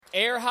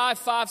Air high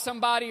five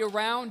somebody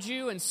around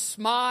you and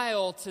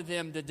smile to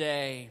them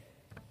today.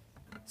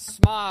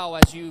 Smile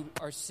as you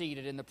are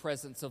seated in the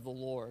presence of the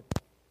Lord.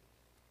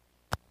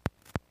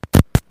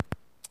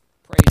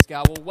 Praise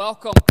God. Well,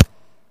 welcome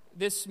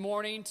this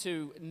morning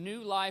to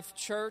New Life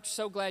Church.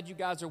 So glad you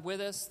guys are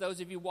with us.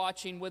 Those of you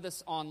watching with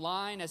us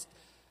online, as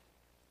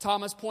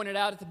Thomas pointed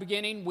out at the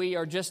beginning, we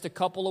are just a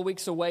couple of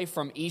weeks away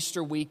from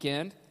Easter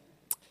weekend.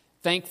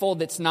 Thankful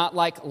that's not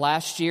like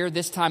last year.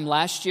 This time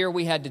last year,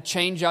 we had to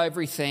change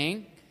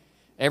everything.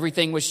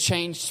 Everything was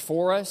changed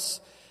for us,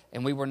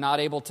 and we were not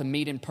able to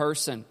meet in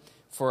person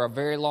for a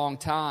very long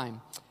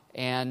time.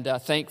 And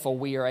thankful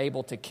we are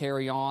able to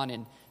carry on.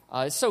 And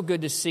it's so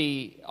good to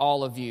see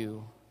all of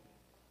you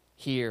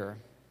here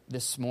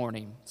this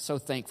morning. So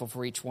thankful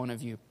for each one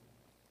of you.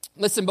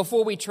 Listen,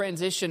 before we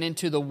transition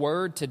into the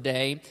Word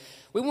today,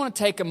 we want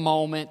to take a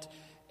moment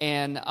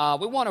and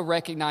we want to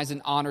recognize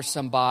and honor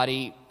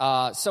somebody,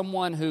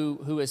 someone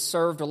who has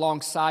served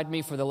alongside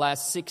me for the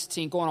last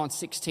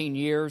 16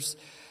 years,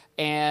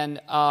 and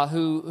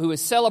who is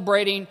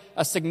celebrating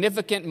a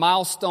significant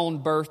milestone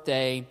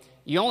birthday.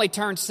 You only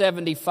turn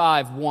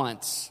 75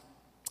 once.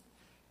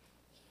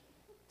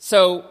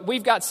 So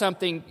we've got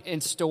something in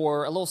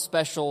store, a little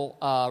special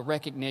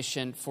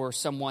recognition for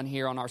someone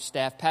here on our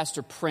staff,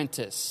 Pastor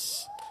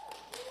Prentice.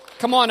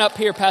 Come on up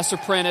here, Pastor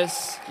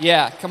Prentice.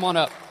 Yeah, come on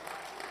up.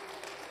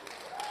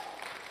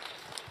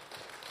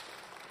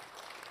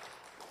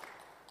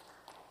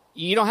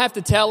 You don't have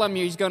to tell him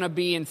he's going to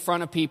be in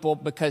front of people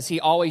because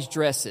he always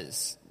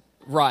dresses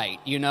right,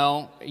 you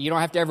know. You don't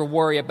have to ever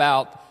worry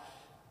about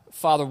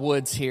Father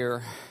Woods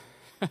here.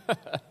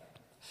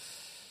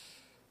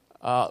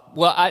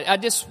 Well, I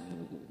just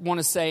want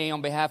to say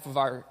on behalf of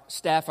our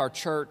staff, our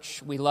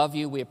church, we love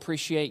you, we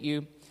appreciate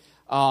you,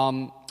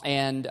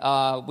 and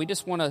we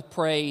just want to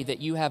pray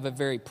that you have a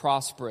very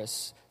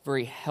prosperous,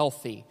 very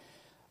healthy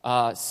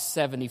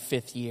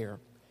 75th year,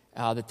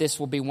 that this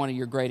will be one of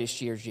your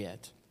greatest years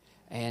yet.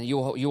 And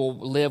you'll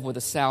live with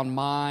a sound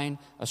mind,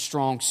 a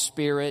strong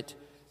spirit.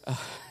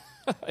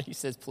 He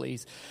says,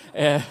 please.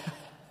 And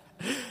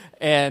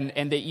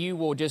that you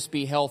will just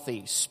be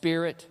healthy,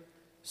 spirit,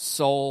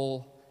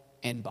 soul,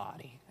 and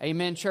body.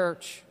 Amen,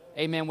 church?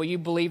 Amen. Will you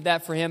believe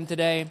that for him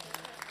today?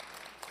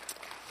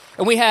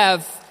 And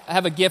I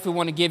have a gift we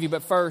want to give you,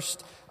 but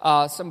first,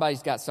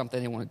 somebody's got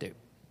something they want to do.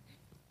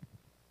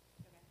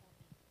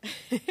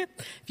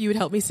 If you would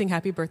help me sing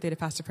happy birthday to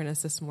Pastor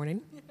Prentice this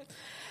morning.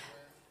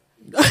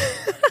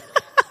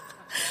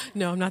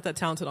 No, I'm not that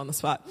talented on the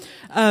spot.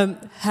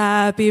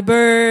 Happy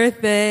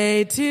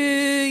birthday to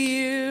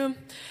you.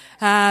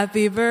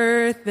 Happy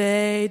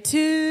birthday to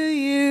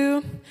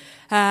you.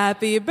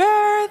 Happy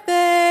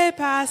birthday,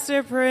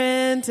 Pastor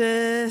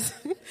Prentice.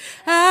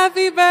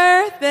 Happy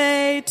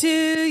birthday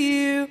to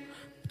you.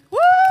 Woo!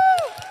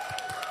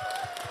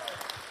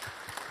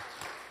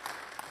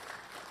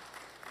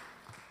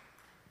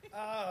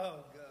 Oh,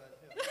 good.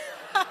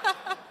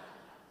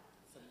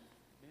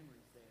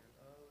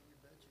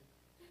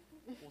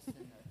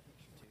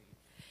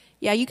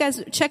 Yeah, you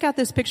guys check out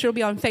this picture. It'll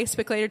be on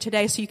Facebook later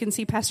today so you can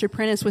see Pastor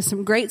Prentice with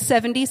some great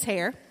 70s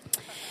hair,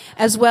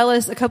 as well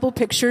as a couple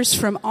pictures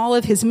from all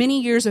of his many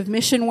years of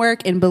mission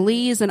work in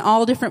Belize and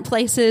all different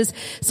places,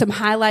 some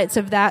highlights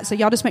of that. So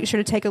y'all just make sure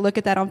to take a look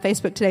at that on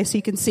Facebook today so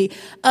you can see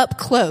up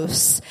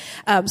close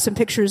some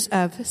pictures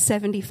of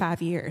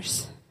 75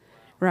 years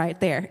right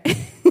there.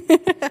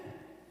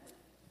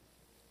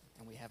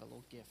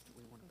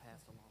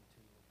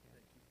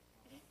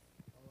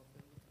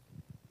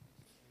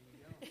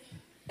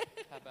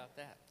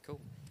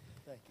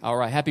 All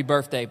right, happy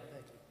birthday.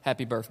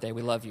 Happy birthday.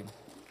 We love you.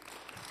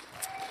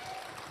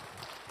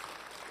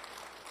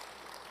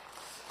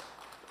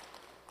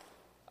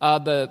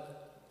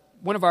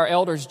 One of our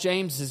elders,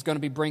 James, is going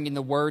to be bringing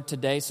the word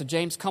today. So,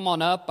 James, come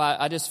on up.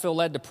 I just feel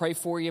led to pray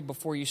for you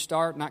before you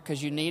start, not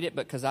because you need it,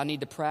 but because I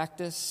need to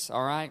practice.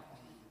 All right?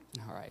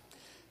 All right.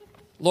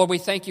 Lord, we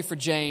thank you for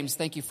James.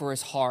 Thank you for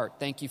his heart.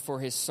 Thank you for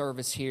his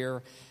service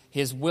here,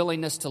 his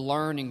willingness to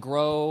learn and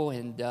grow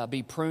and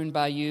be pruned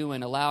by you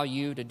and allow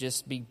you to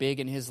just be big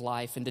in his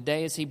life. And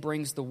today as he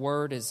brings the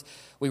word, as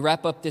we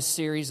wrap up this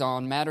series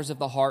on Matters of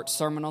the Heart,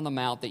 Sermon on the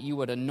Mount, that you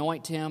would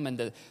anoint him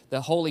and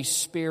the Holy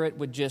Spirit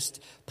would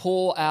just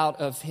pull out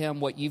of him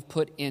what you've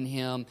put in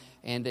him,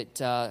 and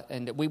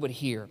that we would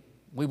hear,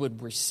 we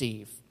would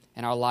receive,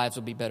 and our lives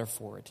will be better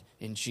for it.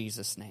 In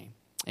Jesus' name,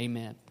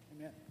 amen.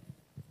 Amen.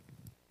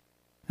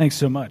 Thanks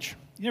so much.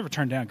 You never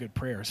turn down good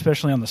prayer,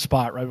 especially on the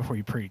spot right before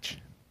you preach.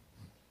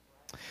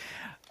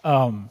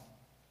 We're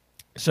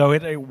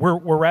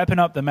wrapping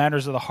up the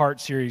Matters of the Heart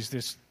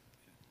series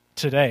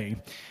today,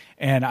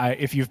 and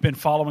if you've been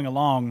following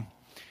along,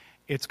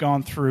 it's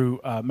gone through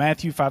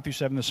Matthew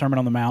 5-7, the Sermon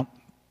on the Mount,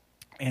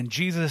 and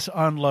Jesus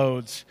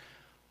unloads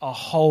a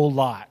whole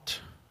lot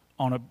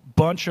on a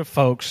bunch of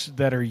folks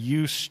that are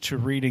used to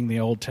reading the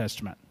Old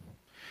Testament.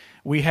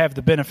 We have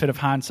the benefit of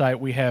hindsight.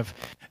 We have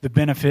the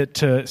benefit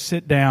to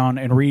sit down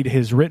and read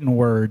his written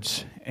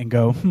words and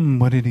go,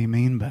 what did he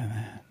mean by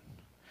that?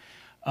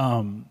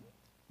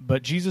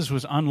 But Jesus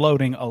was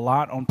unloading a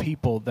lot on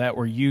people that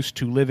were used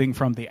to living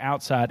from the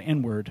outside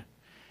inward.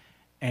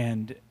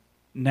 And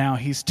now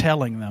he's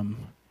telling them,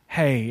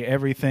 hey,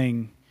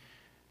 everything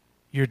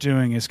you're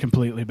doing is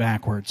completely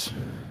backwards.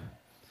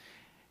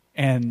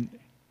 And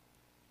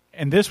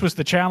this was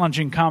the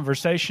challenging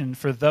conversation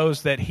for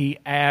those that he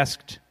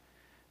asked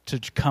to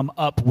come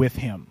up with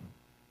him.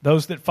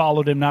 Those that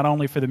followed him not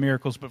only for the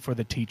miracles but for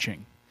the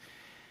teaching.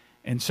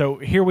 And so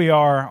here we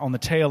are on the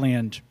tail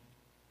end,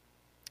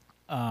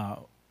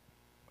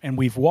 and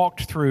we've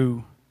walked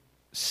through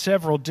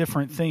several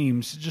different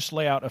themes, just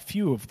lay out a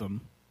few of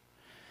them.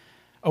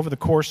 Over the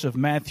course of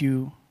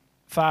Matthew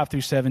 5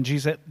 through 7,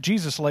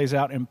 Jesus lays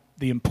out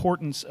the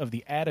importance of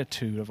the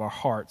attitude of our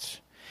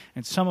hearts.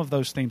 And some of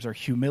those themes are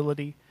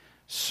humility,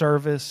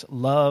 service,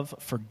 love,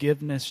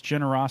 forgiveness,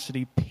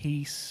 generosity,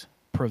 peace,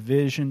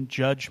 provision,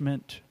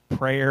 judgment,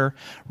 prayer,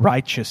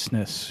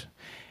 righteousness.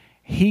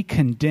 He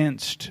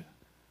condensed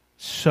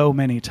so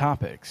many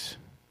topics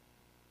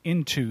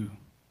into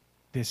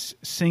this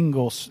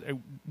single,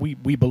 we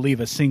believe,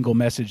 a single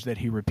message that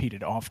he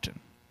repeated often.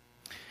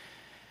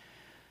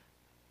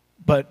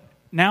 But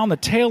now on the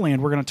tail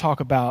end, we're going to talk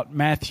about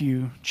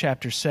Matthew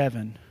chapter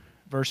 7,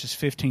 verses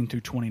 15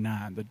 through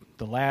 29.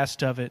 The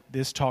last of it,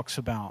 this talks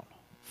about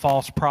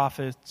false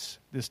prophets,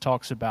 this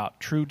talks about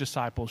true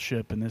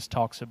discipleship, and this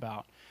talks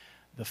about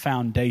the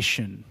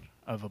foundation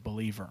of a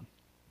believer.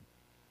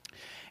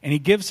 And he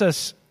gives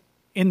us,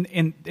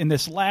 in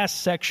this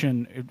last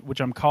section, which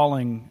I'm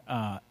calling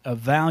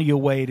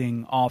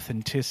evaluating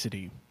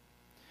authenticity,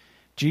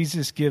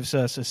 Jesus gives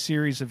us a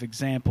series of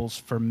examples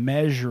for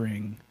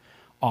measuring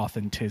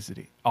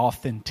authenticity.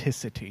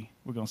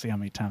 We're going to see how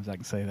many times I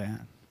can say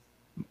that.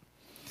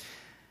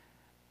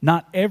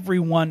 Not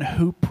everyone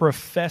who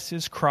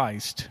professes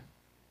Christ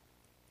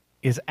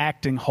is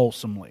acting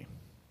wholesomely.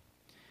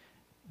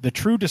 The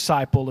true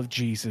disciple of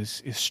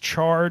Jesus is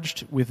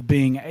charged with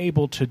being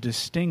able to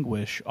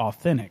distinguish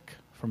authentic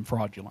from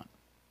fraudulent.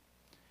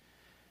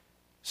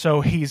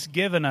 So he's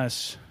given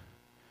us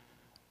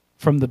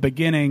from the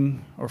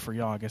beginning, or for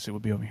y'all, I guess it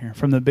would be over here,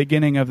 from the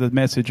beginning of the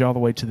message all the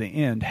way to the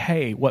end,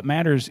 hey, what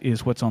matters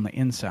is what's on the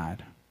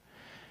inside,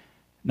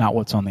 not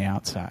what's on the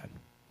outside.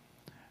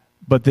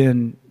 But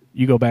then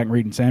you go back and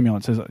read in Samuel,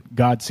 and it says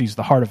God sees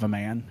the heart of a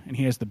man, and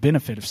he has the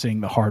benefit of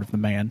seeing the heart of the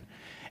man.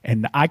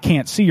 And I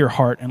can't see your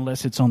heart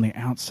unless it's on the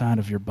outside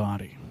of your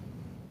body,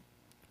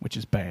 which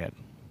is bad.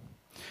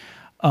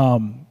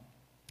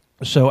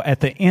 So at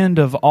the end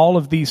of all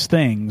of these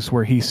things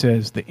where he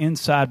says the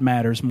inside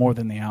matters more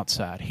than the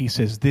outside, he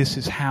says this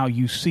is how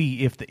you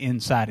see if the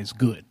inside is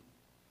good.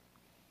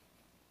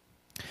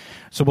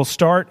 So we'll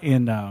start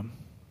in,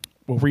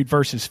 we'll read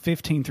verses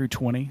 15 through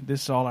 20.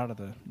 This is all out of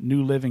the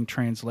New Living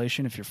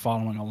Translation, if you're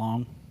following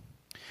along,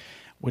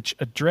 which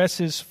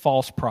addresses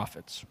false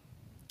prophets.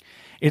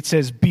 It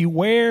says,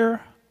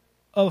 beware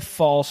of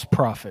false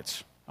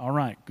prophets. All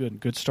right,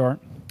 good start.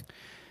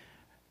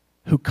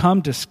 Who come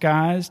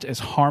disguised as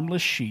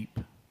harmless sheep,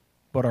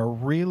 but are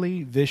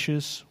really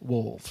vicious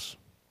wolves.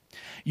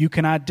 You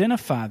can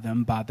identify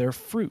them by their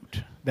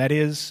fruit, that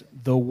is,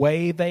 the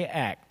way they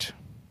act.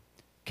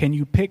 Can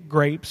you pick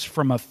grapes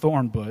from a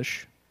thorn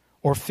bush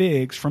or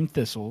figs from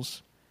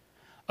thistles?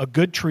 A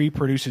good tree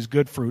produces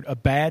good fruit. A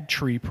bad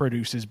tree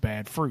produces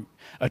bad fruit.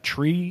 A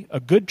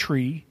good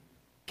tree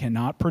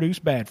cannot produce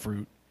bad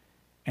fruit,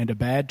 and a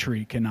bad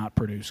tree cannot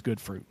produce good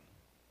fruit.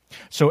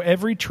 So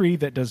every tree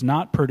that does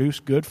not produce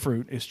good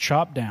fruit is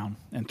chopped down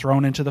and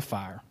thrown into the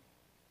fire.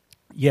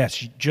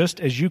 Yes, just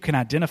as you can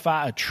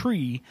identify a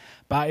tree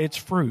by its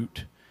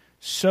fruit,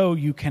 so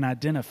you can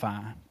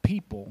identify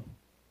people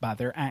by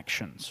their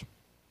actions.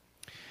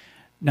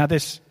 Now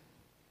this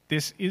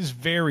is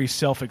very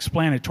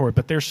self-explanatory,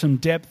 but there's some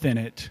depth in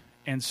it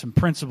and some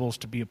principles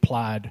to be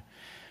applied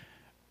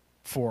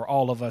for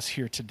all of us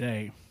here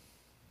today.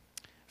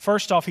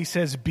 First off, he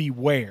says,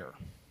 beware.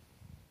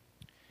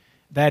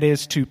 That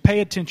is to pay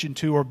attention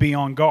to or be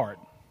on guard.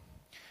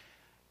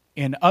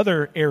 In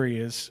other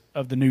areas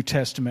of the New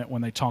Testament,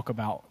 when they talk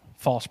about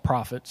false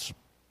prophets,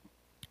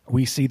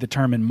 we see the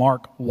term in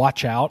Mark,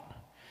 watch out.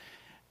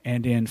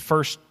 And in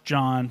 1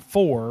 John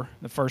 4,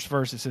 the first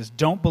verse, it says,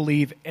 don't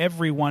believe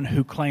everyone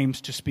who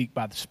claims to speak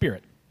by the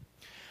Spirit.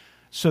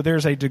 So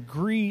there's a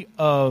degree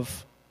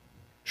of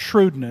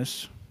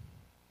shrewdness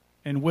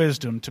and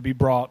wisdom to be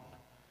brought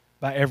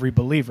by every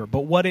believer.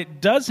 But what it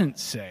doesn't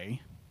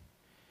say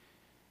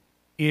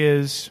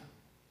is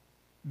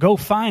go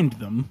find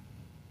them,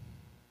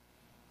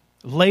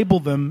 label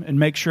them, and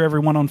make sure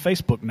everyone on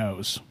Facebook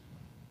knows.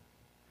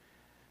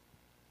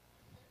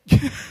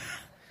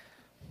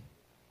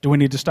 Do we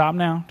need to stop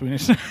now?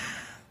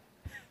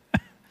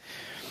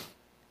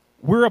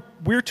 We're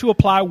to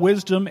apply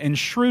wisdom and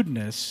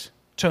shrewdness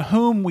to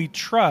whom we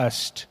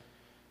trust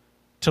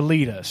to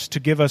lead us, to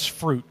give us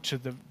fruit.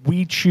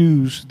 We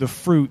choose the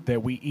fruit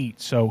that we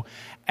eat. So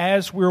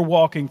as we're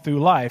walking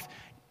through life,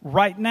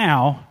 right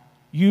now,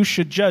 you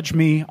should judge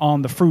me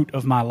on the fruit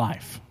of my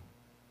life.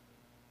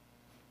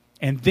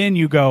 And then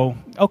you go,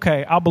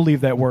 okay, I'll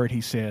believe that word he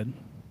said.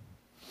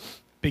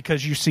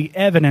 because you see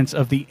evidence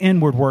of the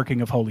inward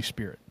working of Holy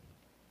Spirit.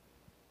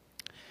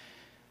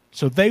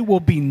 So they will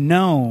be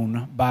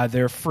known by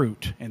their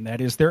fruit, and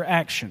that is their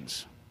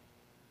actions.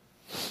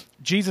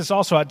 Jesus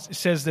also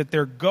says that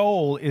their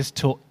goal is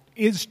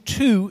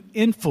to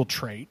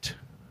infiltrate,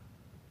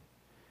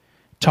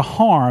 to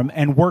harm,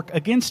 and work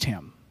against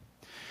him.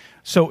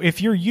 So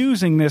if you're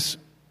using this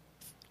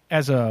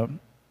as a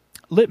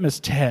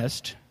litmus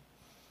test,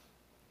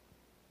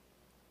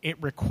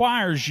 it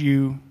requires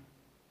you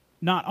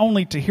not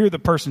only to hear the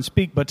person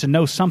speak, but to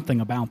know something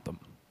about them.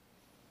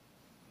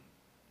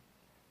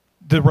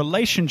 The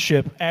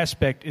relationship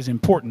aspect is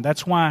important.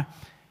 That's why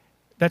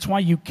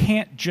you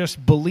can't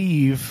just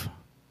believe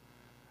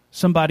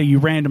somebody you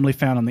randomly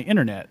found on the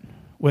internet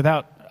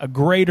without a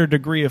greater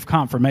degree of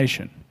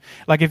confirmation.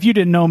 Like if you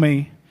didn't know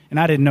me and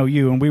I didn't know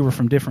you and we were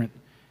from different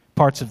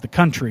parts of the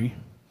country,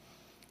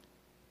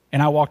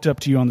 and I walked up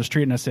to you on the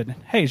street and I said,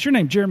 "Hey, is your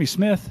name Jeremy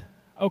Smith?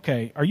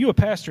 Okay, are you a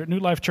pastor at New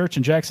Life Church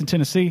in Jackson,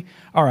 Tennessee?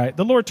 All right,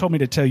 the Lord told me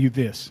to tell you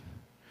this."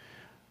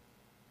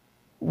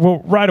 Well,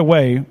 right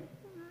away,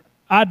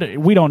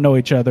 we don't know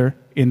each other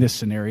in this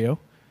scenario,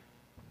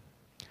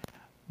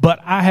 but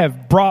I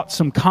have brought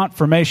some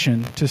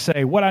confirmation to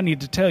say what I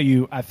need to tell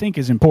you I think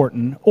is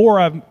important,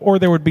 or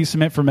there would be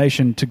some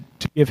information to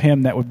give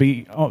him that would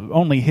be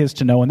only his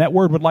to know, and that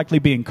word would likely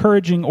be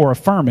encouraging or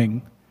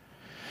affirming.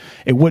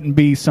 It wouldn't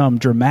be some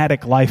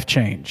dramatic life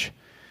change,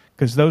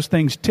 because those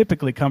things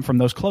typically come from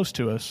those close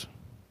to us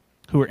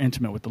who are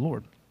intimate with the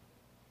Lord.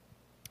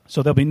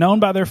 So they'll be known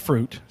by their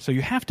fruit, so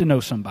you have to know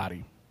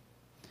somebody.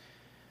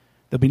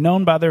 They'll be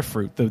known by their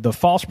fruit. The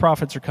false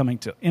prophets are coming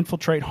to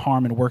infiltrate,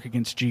 harm, and work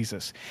against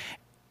Jesus.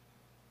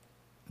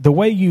 The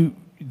way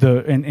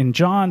in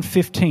John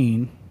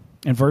 15,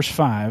 in verse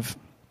 5,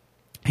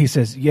 he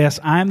says, "Yes,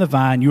 I am the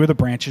vine, you are the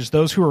branches.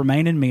 Those who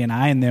remain in me and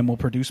I in them will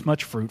produce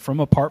much fruit.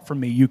 Apart from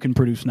me, you can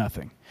produce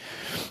nothing."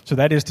 So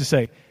that is to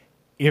say,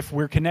 if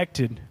we're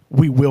connected,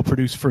 we will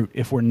produce fruit.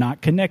 If we're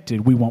not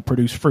connected, we won't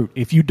produce fruit.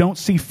 If you don't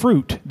see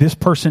fruit, this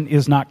person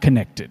is not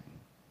connected.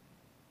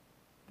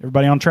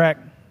 Everybody on track?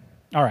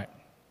 All right.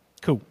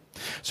 Cool.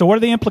 So what are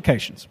the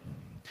implications?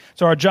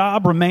 So our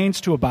job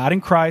remains to abide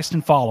in Christ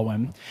and follow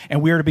him,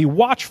 and we are to be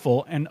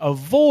watchful and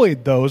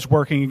avoid those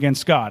working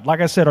against God. Like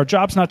I said, our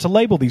job's not to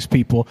label these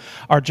people.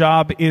 Our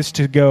job is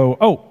to go,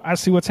 "Oh, I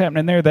see what's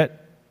happening there.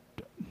 That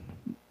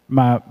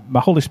my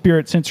Holy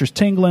Spirit sensor's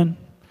tingling.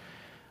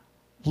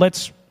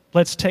 Let's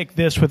take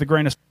this with a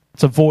grain of salt.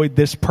 Let's avoid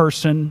this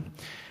person,"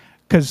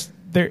 because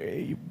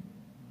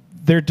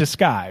they're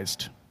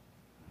disguised.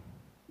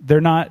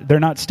 They're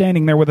not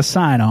standing there with a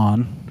sign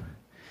on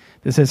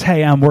that says,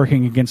 "Hey, I'm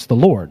working against the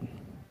Lord."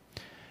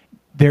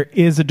 There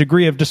is a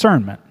degree of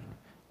discernment,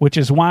 which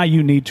is why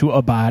you need to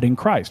abide in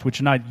Christ, which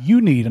is not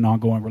you need an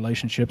ongoing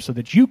relationship so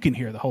that you can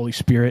hear the Holy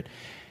Spirit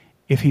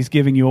if he's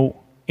giving you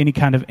any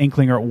kind of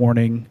inkling or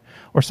warning,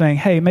 or saying,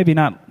 "Hey, maybe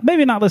not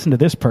listen to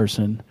this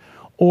person,"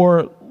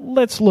 or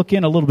let's look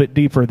in a little bit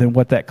deeper than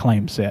what that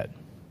claim said.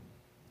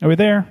 Are we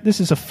there? This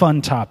is a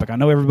fun topic. I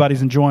know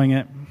everybody's enjoying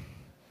it.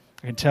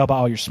 I can tell by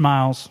all your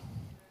smiles.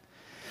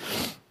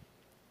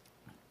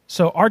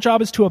 So our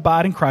job is to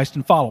abide in Christ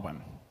and follow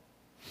him.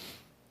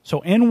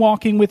 So in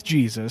walking with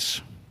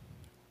Jesus,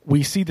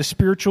 we see the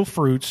spiritual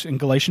fruits in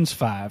Galatians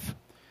 5.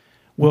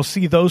 We'll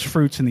see those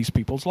fruits in these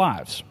people's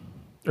lives.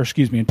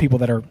 In people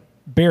that are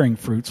bearing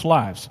fruits'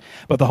 lives.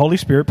 But the Holy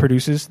Spirit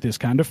produces this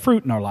kind of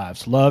fruit in our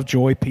lives: love,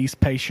 joy, peace,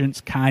 patience,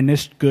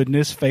 kindness,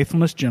 goodness,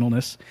 faithfulness,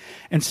 gentleness,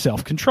 and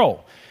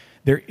self-control.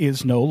 There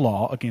is no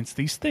law against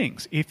these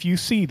things. If you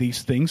see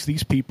these things,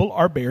 these people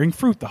are bearing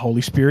fruit. The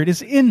Holy Spirit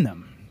is in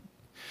them.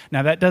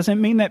 Now, that doesn't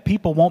mean that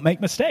people won't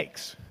make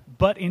mistakes.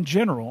 But in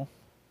general,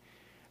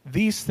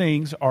 these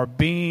things are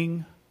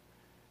being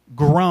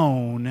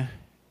grown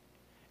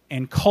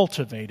and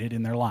cultivated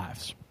in their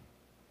lives.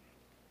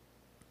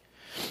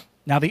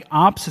 Now, the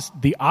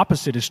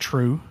opposite is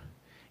true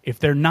if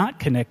they're not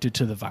connected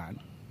to the vine,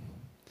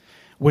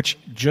 which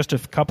just a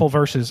couple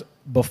verses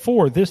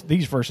before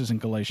these verses in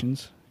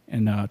Galatians,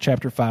 in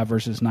chapter 5,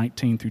 verses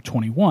 19 through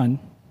 21,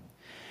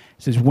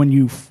 it says,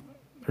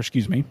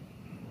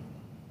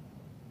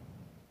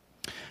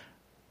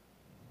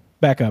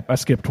 back up, I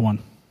skipped one.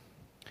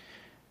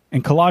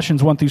 In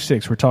Colossians 1 through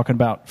 6, we're talking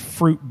about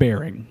fruit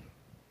bearing.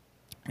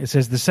 It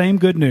says, "The same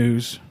good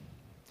news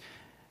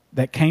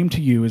that came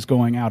to you is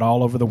going out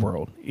all over the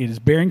world. It is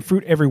bearing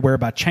fruit everywhere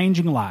by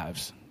changing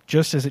lives,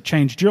 just as it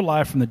changed your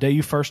life from the day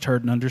you first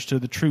heard and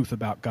understood the truth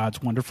about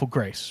God's wonderful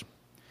grace."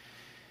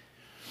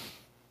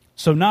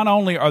 So not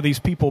only are these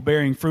people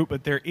bearing fruit,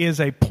 but there is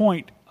a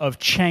point of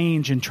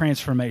change and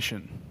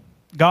transformation.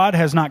 God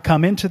has not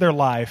come into their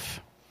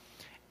life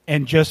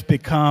and just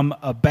become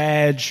a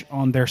badge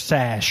on their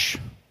sash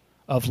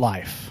of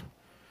life.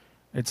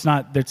 It's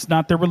not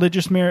their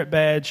religious merit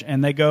badge,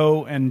 and they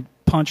go and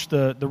punch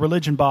the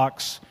religion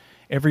box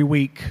every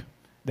week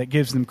that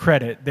gives them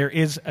credit. There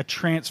is a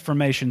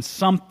transformation.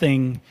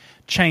 Something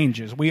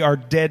changes. We are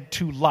dead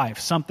to life.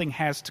 Something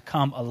has to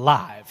come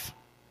alive.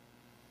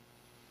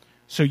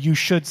 So you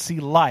should see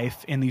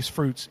life in these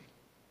fruits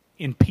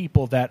in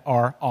people that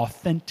are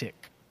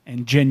authentic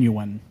and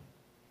genuine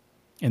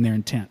in their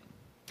intent.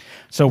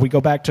 So we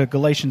go back to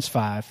Galatians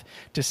 5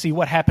 to see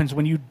what happens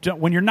when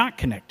you're not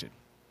connected.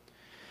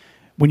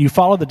 When you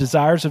follow the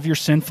desires of your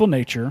sinful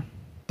nature,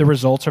 the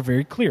results are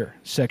very clear.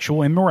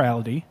 Sexual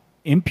immorality,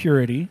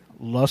 impurity,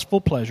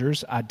 lustful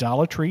pleasures,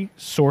 idolatry,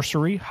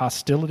 sorcery,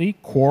 hostility,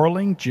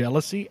 quarreling,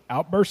 jealousy,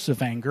 outbursts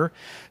of anger,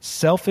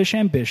 selfish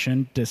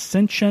ambition,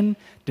 dissension,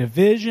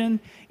 division,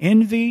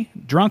 envy,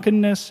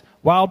 drunkenness,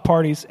 wild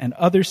parties, and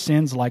other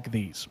sins like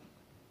these.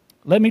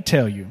 Let me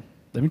tell you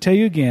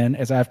again,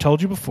 as I've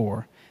told you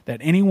before, that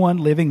anyone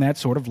living that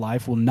sort of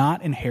life will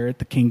not inherit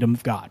the kingdom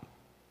of God.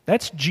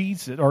 That's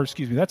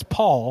that's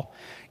Paul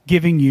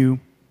giving you,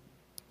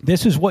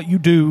 this is what you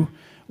do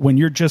when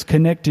you're just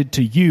connected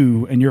to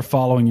you and you're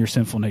following your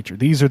sinful nature.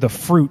 These are the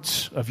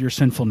fruits of your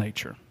sinful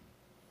nature.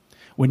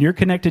 When you're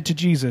connected to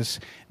Jesus,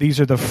 these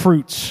are the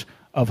fruits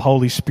of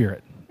Holy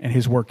Spirit and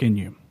His work in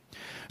you.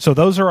 So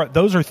those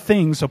are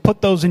things, so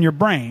put those in your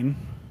brain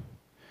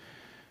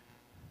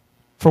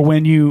for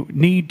when you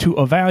need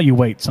to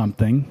evaluate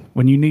something,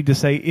 when you need to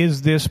say,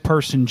 is this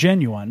person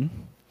genuine?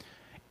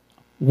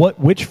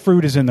 Which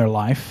fruit is in their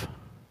life?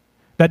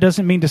 That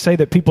doesn't mean to say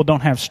that people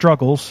don't have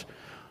struggles,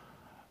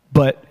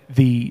 but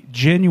the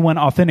genuine,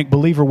 authentic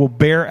believer will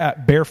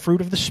bear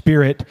fruit of the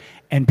Spirit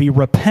and be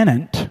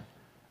repentant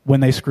when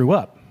they screw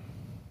up.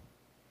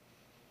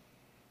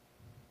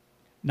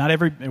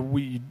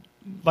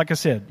 Like I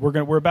said,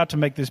 we're about to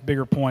make this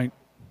bigger point.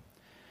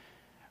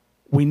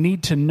 We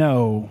need to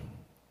know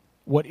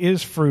what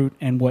is fruit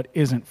and what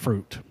isn't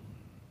fruit.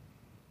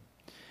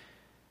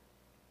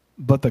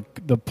 But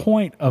the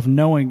point of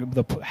knowing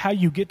how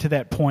you get to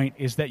that point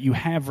is that you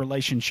have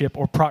relationship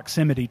or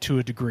proximity to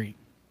a degree.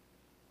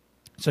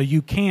 So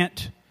you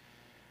can't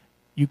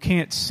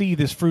see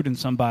this fruit in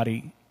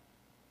somebody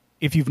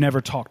if you've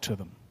never talked to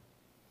them,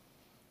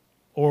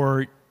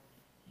 or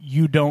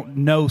you don't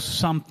know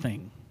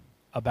something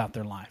about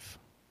their life.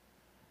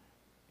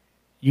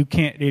 You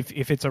can't,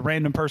 if it's a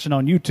random person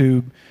on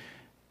YouTube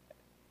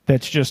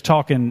that's just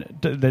talking,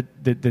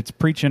 that's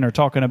preaching or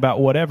talking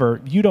about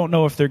whatever, you don't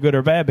know if they're good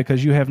or bad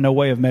because you have no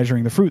way of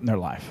measuring the fruit in their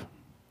life.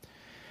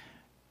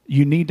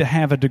 You need to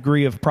have a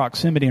degree of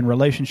proximity and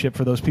relationship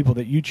for those people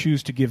that you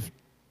choose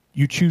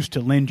to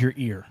lend your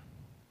ear.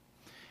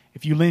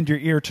 If you lend your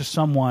ear to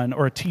someone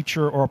or a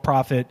teacher or a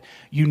prophet,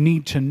 you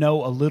need to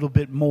know a little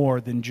bit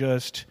more than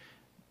just,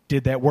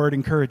 did that word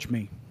encourage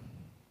me?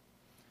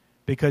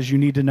 Because you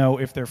need to know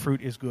if their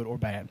fruit is good or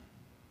bad.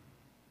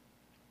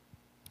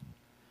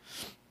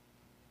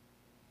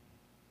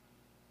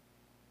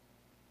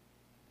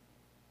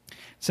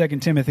 2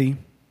 Timothy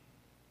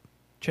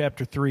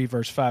chapter 3,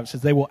 verse 5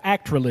 says, they will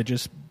act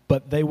religious,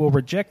 but they will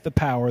reject the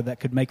power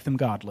that could make them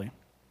godly.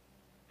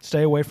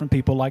 Stay away from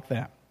people like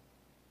that.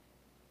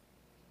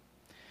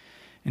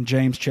 In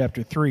James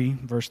chapter 3,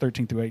 verse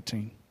 13 through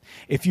 18,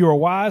 if you are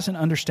wise and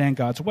understand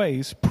God's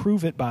ways,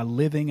 prove it by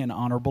living an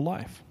honorable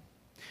life,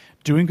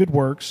 doing good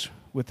works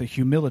with the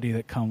humility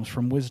that comes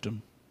from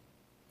wisdom.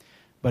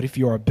 But if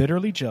you are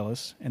bitterly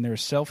jealous and there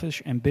is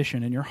selfish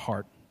ambition in your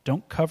heart,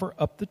 don't cover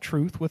up the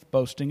truth with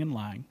boasting and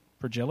lying,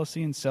 for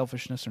jealousy and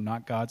selfishness are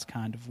not God's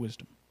kind of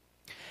wisdom.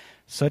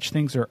 Such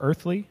things are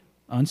earthly,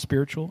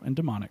 unspiritual, and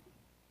demonic.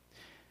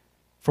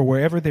 For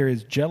wherever there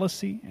is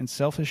jealousy and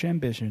selfish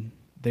ambition,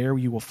 there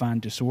you will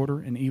find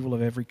disorder and evil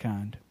of every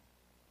kind.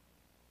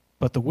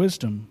 But the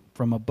wisdom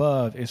from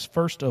above is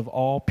first of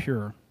all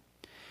pure.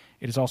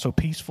 It is also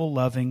peaceful,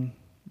 loving,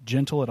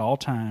 gentle at all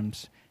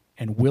times,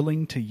 and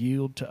willing to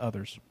yield to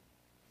others.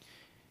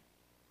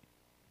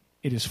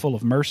 It is full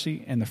of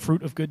mercy and the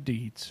fruit of good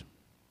deeds.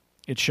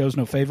 It shows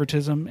no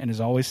favoritism and is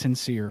always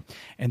sincere.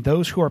 And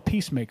those who are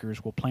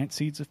peacemakers will plant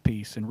seeds of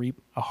peace and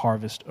reap a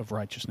harvest of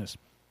righteousness.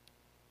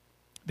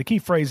 The key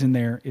phrase in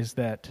there is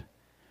that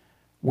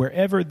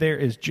wherever there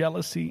is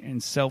jealousy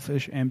and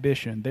selfish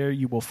ambition, there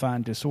you will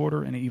find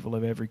disorder and evil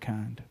of every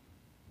kind.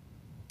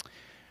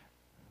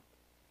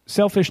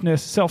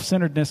 Selfishness,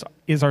 self-centeredness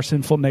is our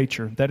sinful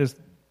nature. That is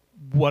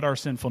what our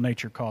sinful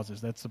nature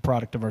causes. That's the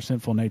product of our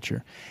sinful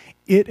nature.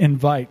 It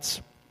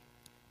invites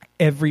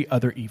every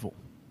other evil.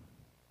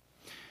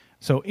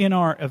 So in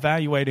our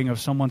evaluating of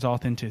someone's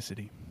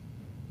authenticity,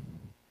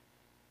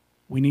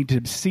 we need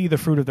to see the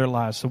fruit of their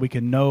lives so we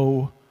can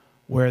know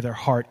where their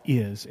heart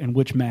is and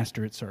which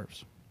master it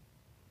serves.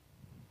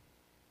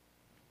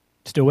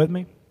 Still with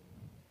me?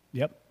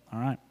 Yep. All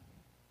right.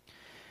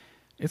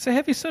 It's a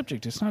heavy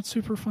subject. It's not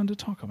super fun to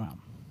talk about.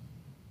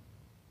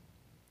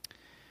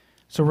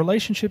 So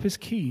relationship is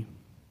key.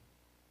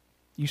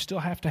 You still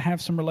have to have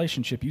some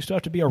relationship. You still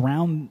have to be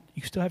around.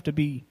 You still have to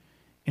be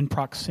in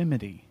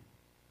proximity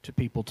to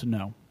people to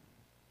know.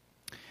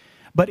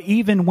 But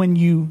even when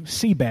you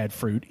see bad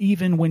fruit,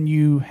 even when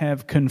you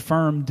have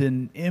confirmed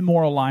an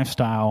immoral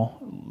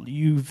lifestyle,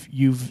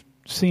 you've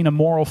seen a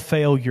moral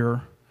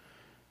failure,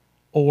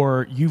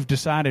 or you've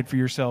decided for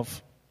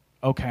yourself,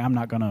 okay, I'm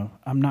not gonna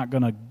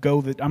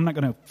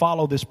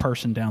follow this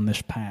person down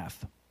this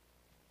path.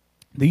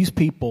 These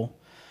people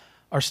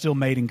are still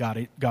made in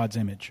God's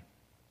image.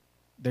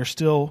 they're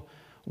still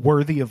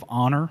worthy of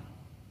honor,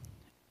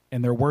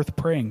 and they're worth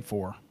praying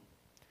for.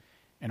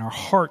 And our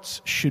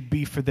hearts should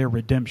be for their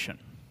redemption.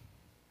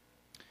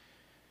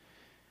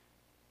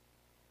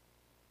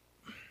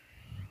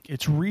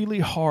 It's really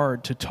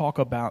hard to talk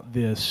about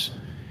this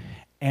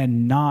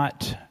and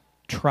not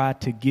try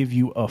to give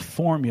you a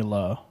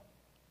formula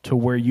to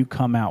where you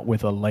come out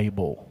with a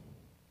label.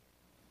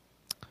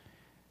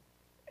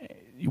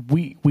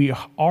 We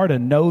are to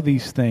know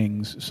these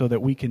things so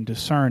that we can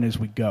discern as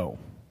we go.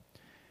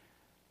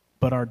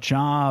 But our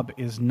job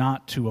is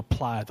not to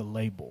apply the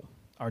label.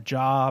 Our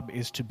job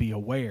is to be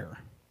aware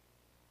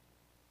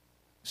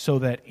so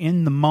that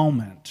in the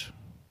moment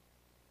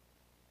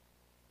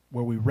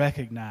where we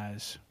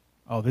recognize,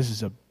 oh, this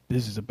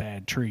is a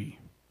bad tree,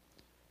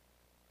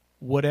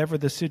 whatever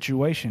the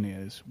situation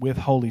is with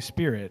Holy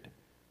Spirit,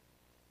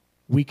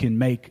 we can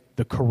make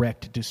the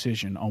correct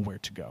decision on where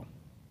to go.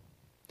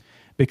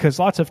 Because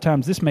lots of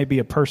times this may be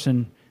a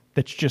person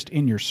that's just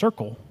in your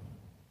circle,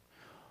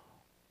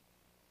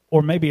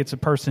 or maybe it's a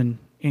person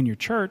in your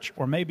church,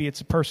 or maybe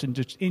it's a person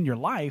just in your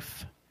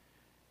life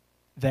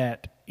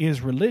that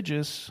is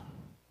religious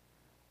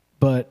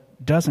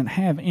but doesn't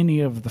have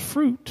any of the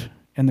fruit,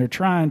 and they're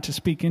trying to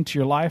speak into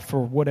your life for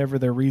whatever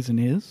their reason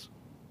is.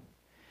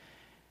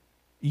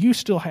 You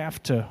still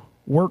have to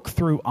work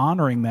through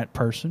honoring that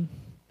person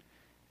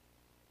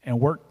and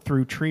work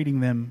through treating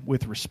them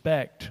with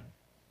respect,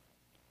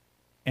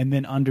 and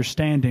then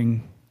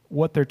understanding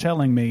what they're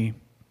telling me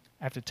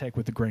I have to take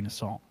with a grain of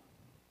salt.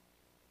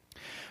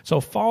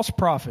 So false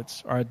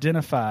prophets are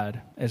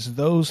identified as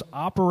those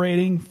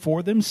operating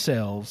for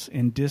themselves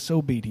in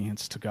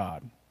disobedience to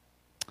God.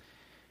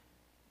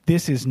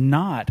 This is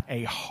not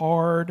a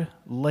hard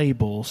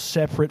label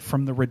separate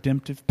from the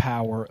redemptive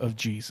power of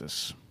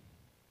Jesus,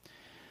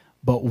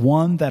 but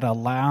one that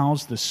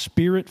allows the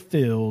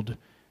Spirit-filled,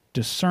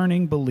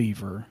 discerning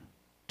believer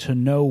to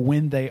know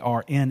when they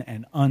are in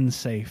an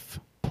unsafe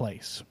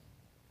place.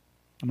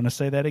 I'm going to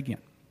say that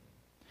again.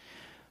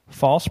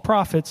 False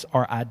prophets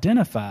are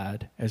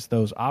identified as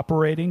those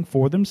operating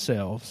for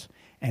themselves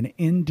and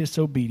in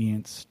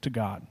disobedience to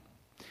God.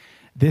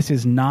 This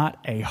is not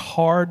a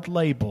hard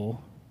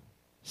label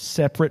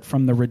separate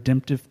from the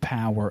redemptive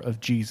power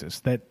of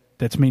Jesus.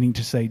 That's meaning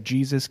to say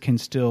Jesus can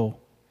still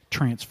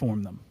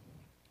transform them.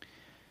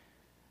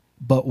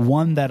 But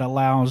one that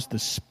allows the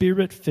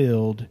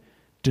Spirit-filled,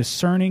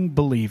 discerning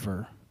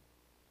believer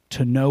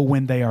to know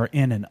when they are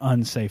in an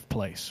unsafe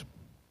place.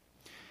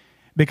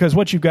 Because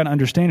what you've got to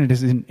understand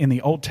is in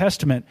the Old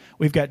Testament,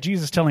 we've got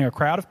Jesus telling a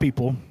crowd of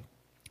people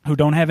who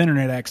don't have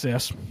internet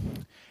access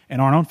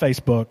and aren't on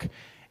Facebook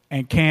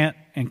and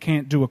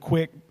can't do a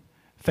quick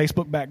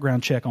Facebook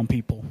background check on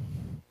people,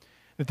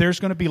 that there's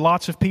going to be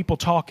lots of people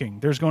talking.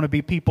 There's going to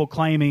be people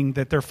claiming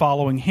that they're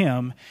following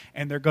him,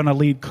 and they're going to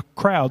lead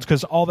crowds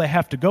because all they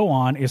have to go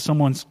on is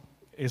someone's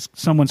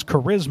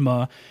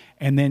charisma,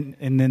 and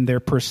then their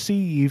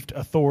perceived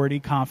authority,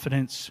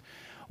 confidence,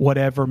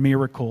 whatever,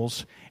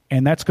 miracles,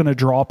 and that's going to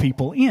draw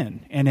people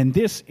in. And in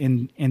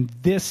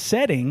this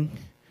setting,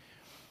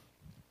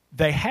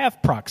 they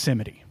have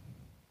proximity.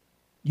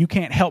 You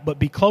can't help but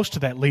be close to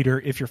that leader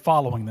if you're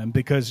following them,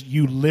 because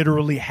you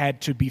literally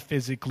had to be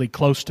physically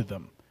close to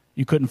them.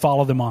 You couldn't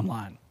follow them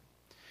online.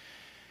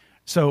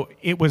 So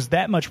it was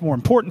that much more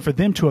important for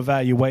them to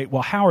evaluate,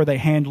 well, how are they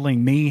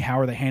handling me? How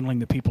are they handling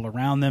the people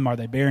around them? Are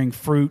they bearing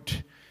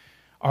fruit?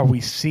 Are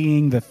we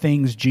seeing the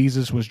things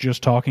Jesus was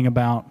just talking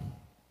about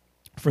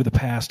for the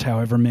past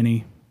however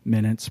many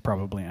minutes,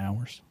 probably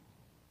hours?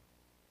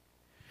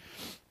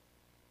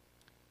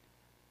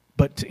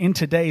 But in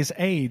today's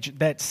age,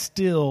 that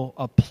still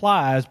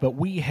applies, but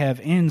we have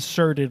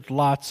inserted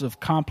lots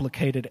of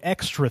complicated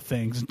extra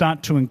things,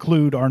 not to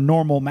include our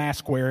normal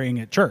mask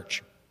wearing at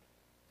church.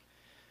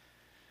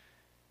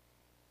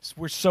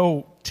 We're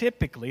so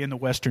typically in the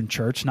Western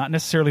church, not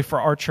necessarily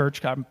for our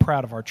church, I'm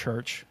proud of our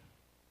church,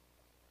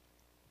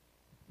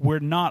 we're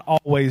not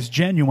always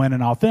genuine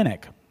and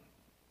authentic.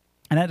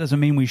 And that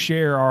doesn't mean we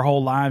share our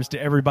whole lives to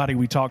everybody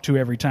we talk to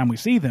every time we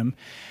see them,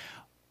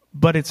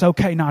 but it's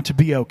okay not to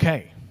be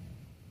okay.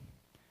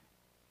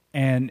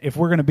 And if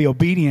we're going to be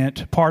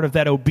obedient, part of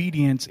that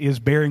obedience is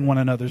bearing one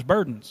another's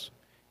burdens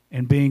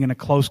and being in a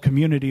close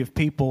community of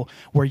people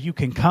where you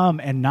can come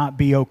and not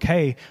be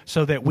okay,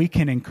 so that we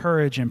can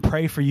encourage and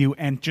pray for you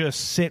and just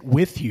sit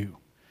with you.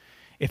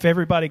 If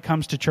everybody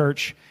comes to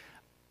church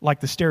like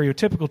the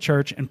stereotypical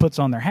church and puts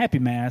on their happy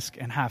mask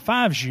and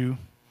high-fives you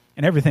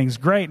and everything's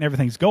great and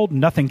everything's golden,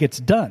 nothing gets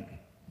done.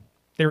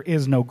 There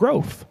is no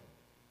growth.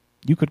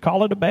 You could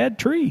call it a bad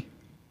tree.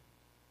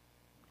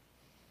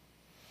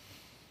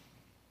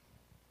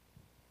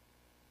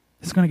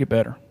 It's going to get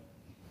better.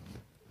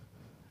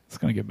 It's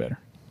going to get better.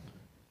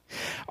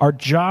 Our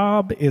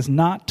job is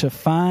not to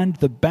find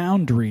the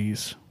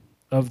boundaries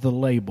of the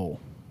label.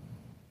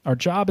 Our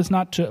job is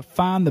not to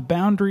find the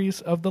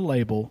boundaries of the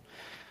label,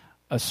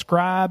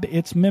 ascribe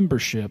its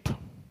membership,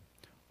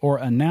 or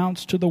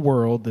announce to the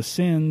world the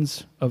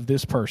sins of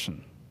this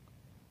person,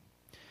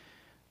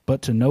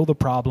 but to know the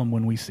problem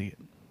when we see it.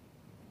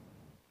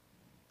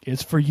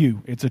 It's for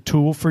you. It's a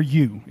tool for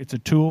you. It's a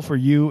tool for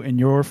you and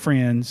your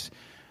friends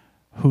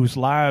whose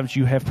lives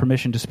you have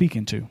permission to speak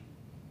into.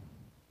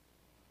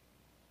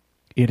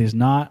 It is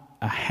not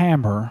a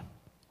hammer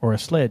or a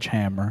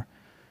sledgehammer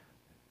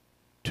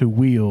to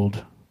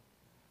wield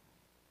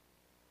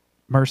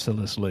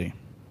mercilessly,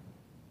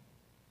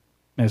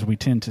 as we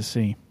tend to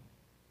see.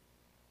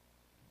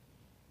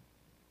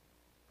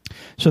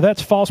 So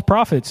that's false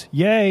prophets.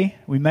 Yay,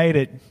 we made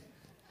it.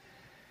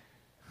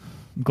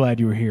 I'm glad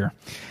you were here.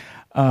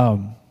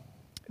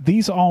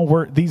 These all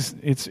work.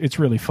 It's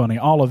really funny.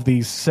 All of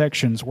these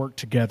sections work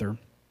together,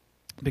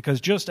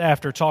 because just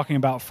after talking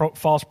about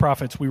false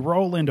prophets, we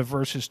roll into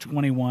verses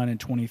 21 and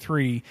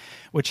 23,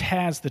 which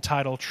has the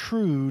title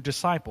 "True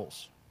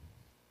Disciples."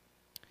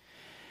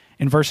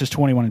 In verses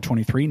 21 and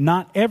 23,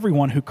 not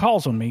everyone who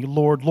calls on me,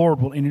 Lord,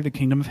 Lord, will enter the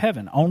kingdom of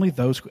heaven. Only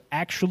those who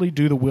actually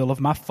do the will of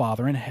my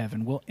Father in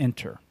heaven will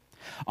enter.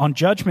 On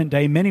judgment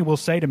day, many will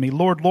say to me,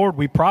 Lord, Lord,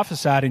 we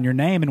prophesied in your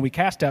name, and we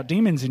cast out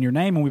demons in your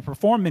name, and we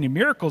performed many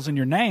miracles in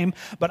your name.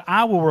 But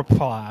I will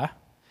reply,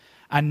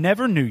 I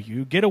never knew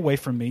you. Get away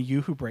from me,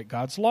 you who break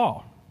God's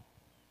law.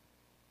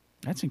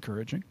 That's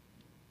encouraging.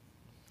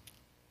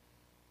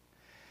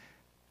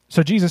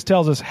 So Jesus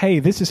tells us, hey,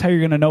 this is how you're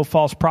going to know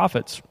false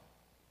prophets.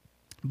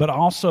 But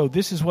also,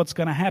 this is what's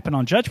going to happen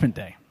on Judgment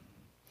Day.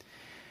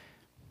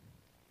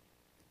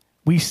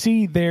 We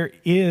see there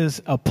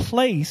is a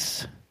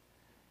place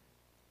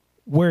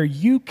where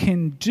you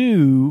can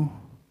do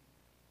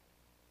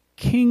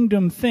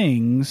kingdom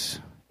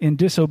things in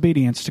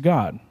disobedience to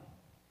God.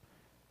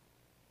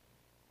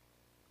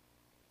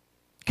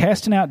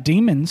 Casting out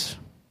demons,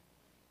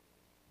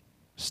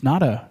 it's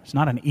not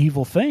an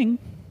evil thing.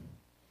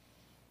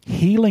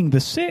 Healing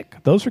the sick,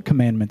 those are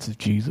commandments of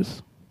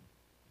Jesus.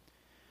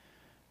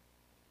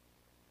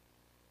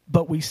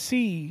 But we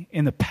see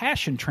in the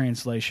Passion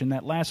Translation,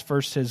 that last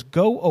verse says,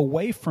 go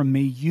away from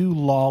me, you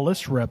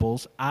lawless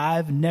rebels.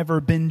 I've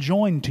never been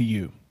joined to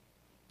you.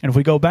 And if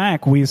we go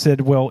back, we said,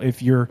 well,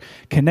 if you're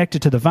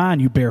connected to the vine,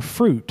 you bear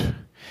fruit.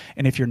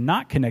 And if you're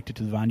not connected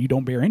to the vine, you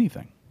don't bear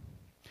anything.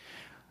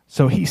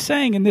 So he's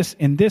saying in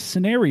this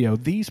scenario,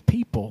 these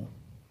people,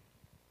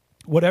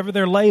 whatever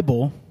their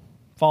label,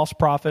 false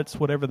prophets,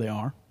 whatever they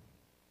are,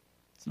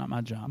 it's not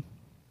my job,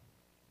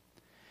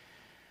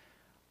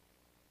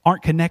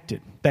 aren't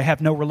connected. They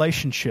have no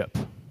relationship.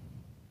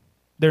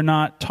 They're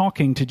not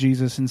talking to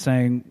Jesus and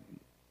saying,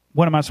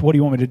 what do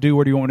you want me to do?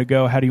 Where do you want me to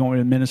go? How do you want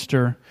me to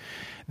minister?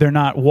 They're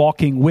not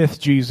walking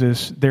with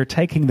Jesus. They're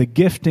taking the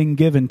gifting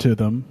given to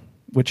them,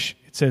 which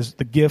it says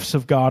the gifts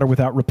of God are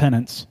without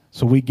repentance.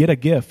 So we get a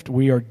gift.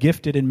 We are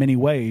gifted in many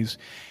ways,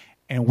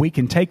 and we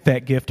can take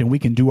that gift and we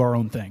can do our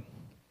own thing.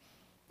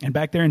 And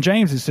back there in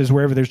James, it says,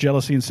 wherever there's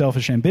jealousy and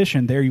selfish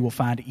ambition, there you will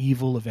find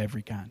evil of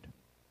every kind.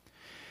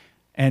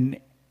 And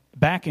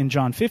back in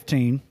John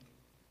 15,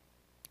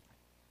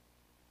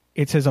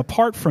 it says,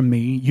 apart from me,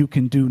 you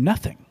can do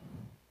nothing.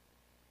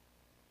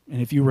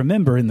 And if you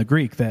remember in the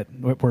Greek, that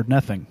word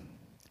nothing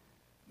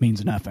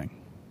means nothing.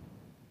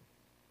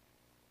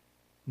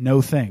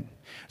 No thing.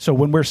 So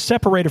when we're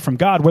separated from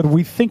God, whether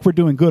we think we're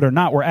doing good or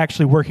not, we're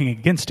actually working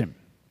against Him.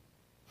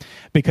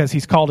 Because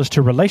He's called us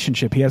to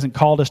relationship. He hasn't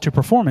called us to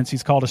performance.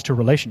 He's called us to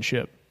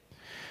relationship.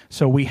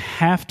 So we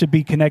have to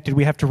be connected.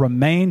 We have to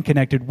remain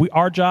connected.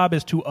 Our job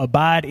is to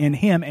abide in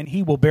Him, and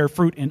He will bear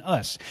fruit in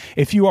us.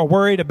 If you are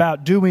worried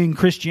about doing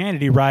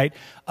Christianity right,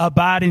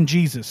 abide in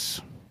Jesus.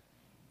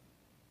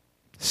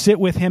 Sit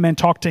with Him and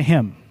talk to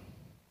Him.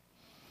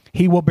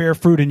 He will bear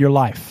fruit in your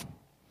life.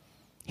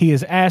 He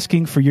is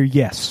asking for your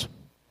yes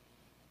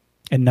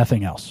and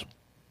nothing else.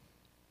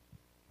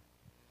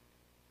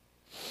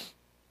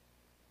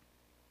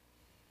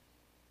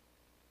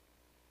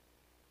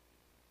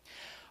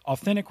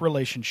 Authentic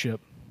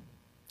relationship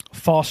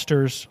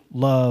fosters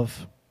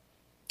love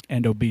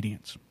and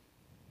obedience.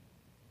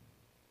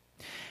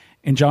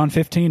 In John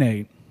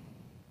 15:8,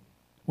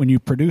 when you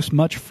produce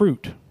much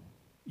fruit,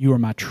 you are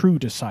my true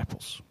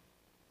disciples.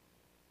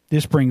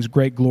 This brings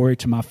great glory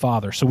to my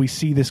Father. So we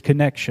see this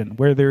connection.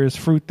 Where there is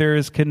fruit, there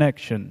is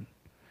connection.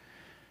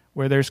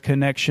 Where there's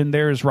connection,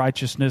 there is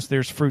righteousness,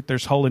 there's fruit,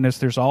 there's holiness,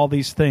 there's all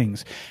these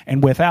things.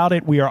 And without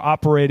it, we are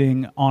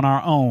operating on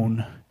our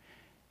own,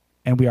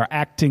 and we are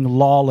acting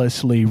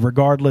lawlessly,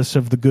 regardless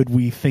of the good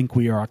we think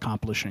we are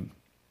accomplishing.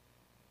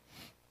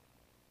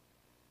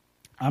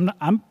 I'm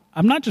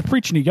not just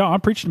preaching to y'all,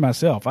 I'm preaching to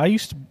myself.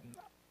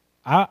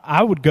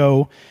 I would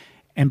go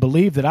and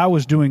believe that I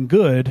was doing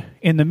good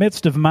in the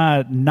midst of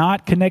my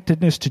not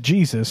connectedness to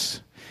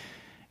Jesus,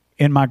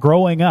 in my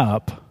growing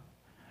up,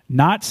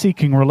 not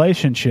seeking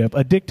relationship,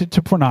 addicted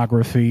to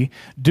pornography,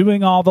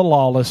 doing all the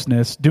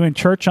lawlessness, doing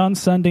church on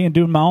Sunday and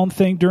doing my own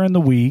thing during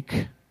the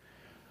week.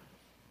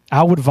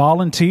 I would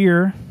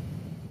volunteer.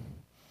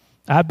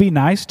 I'd be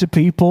nice to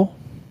people.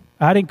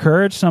 I'd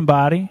encourage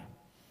somebody.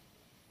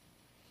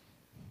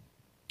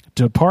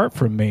 Depart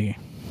from me.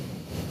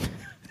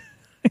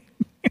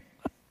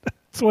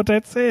 That's what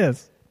that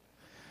says.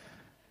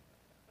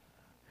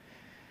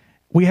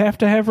 We have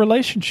to have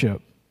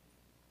relationship.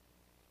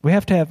 We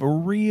have to have a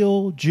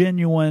real,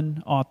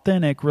 genuine,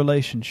 authentic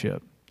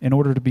relationship in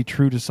order to be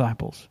true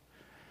disciples.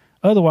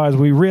 Otherwise,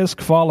 we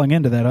risk falling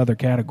into that other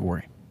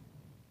category.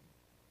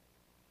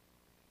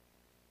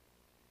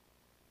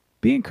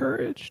 Be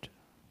encouraged.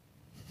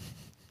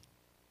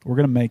 We're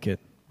going to make it.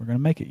 We're going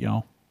to make it,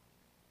 y'all.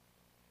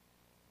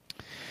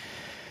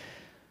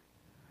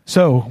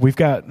 So we've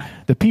got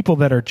the people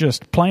that are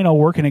just plain old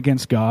working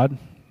against God.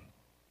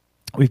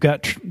 We've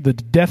got the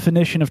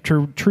definition of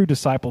true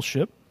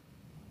discipleship.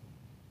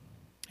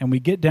 And we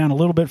get down a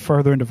little bit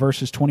further into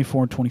verses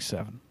 24 and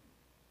 27.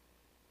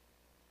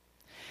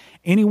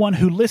 Anyone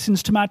who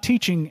listens to my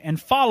teaching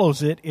and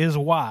follows it is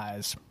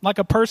wise, like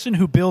a person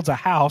who builds a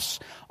house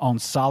on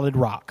solid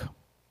rock.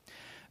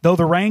 Though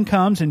the rain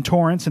comes in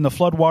torrents and the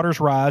floodwaters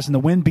rise and the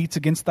wind beats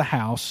against the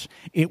house,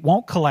 it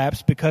won't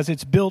collapse because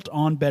it's built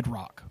on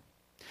bedrock.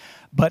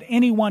 But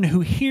anyone who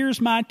hears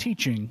my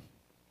teaching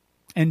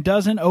and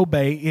doesn't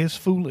obey is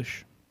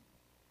foolish,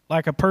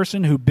 like a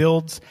person who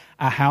builds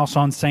a house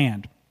on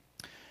sand.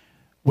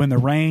 When the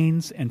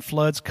rains and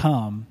floods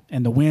come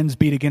and the winds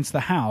beat against the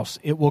house,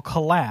 it will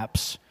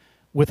collapse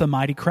with a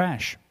mighty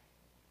crash.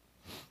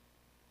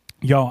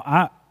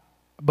 Y'all,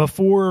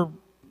 before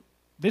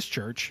this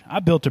church,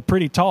 I built a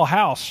pretty tall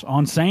house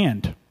on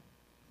sand.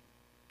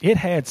 It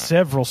had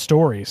several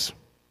stories.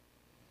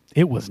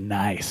 It was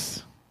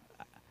nice.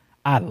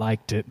 I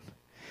liked it.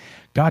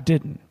 God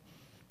didn't.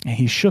 And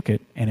he shook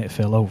it and it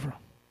fell over.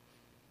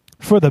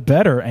 For the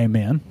better,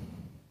 amen.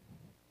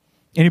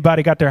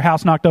 Anybody got their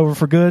house knocked over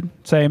for good?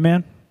 Say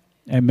amen.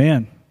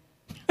 Amen.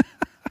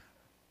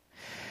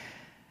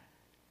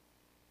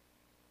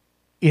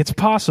 It's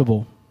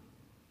possible.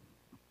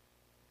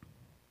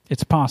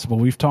 It's possible.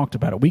 We've talked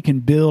about it. We can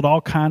build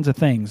all kinds of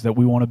things that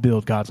we want to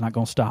build. God's not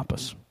going to stop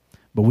us.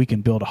 But we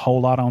can build a whole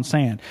lot on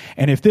sand.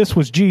 And if this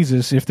was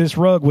Jesus, if this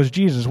rug was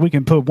Jesus, we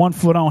can put 1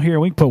 foot on here,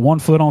 we can put 1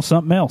 foot on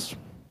something else.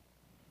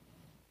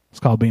 It's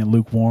called being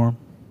lukewarm.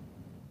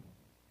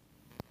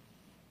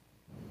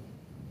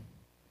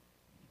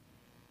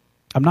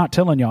 I'm not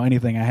telling y'all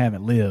anything I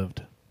haven't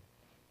lived.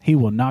 He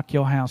will knock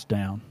your house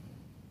down.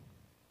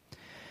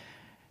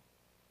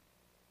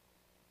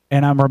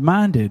 And I'm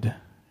reminded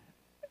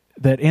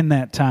that in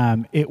that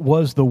time, it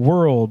was the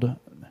world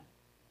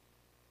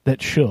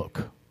that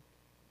shook.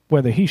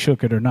 Whether he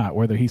shook it or not,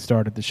 whether he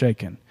started the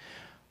shaking.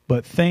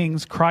 But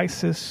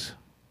crisis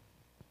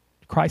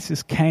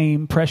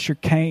came, pressure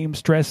came,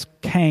 stress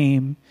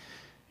came,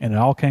 and it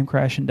all came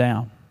crashing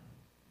down.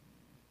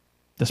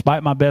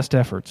 Despite my best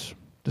efforts,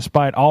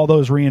 despite all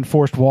those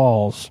reinforced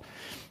walls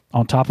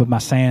on top of my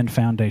sand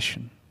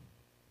foundation.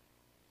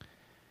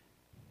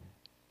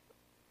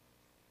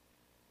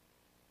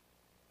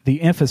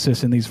 The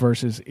emphasis in these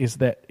verses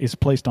is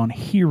placed on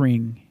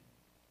hearing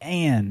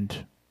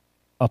and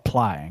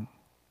applying.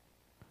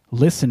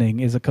 Listening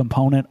is a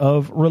component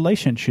of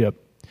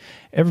relationship.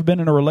 Ever been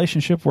in a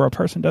relationship where a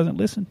person doesn't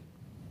listen?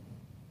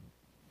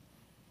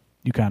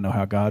 You kind of know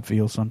how God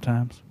feels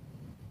sometimes.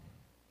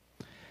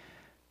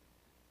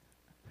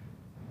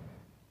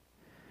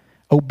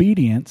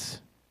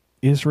 Obedience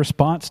is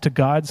response to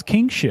God's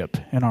kingship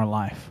in our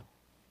life.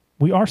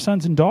 We are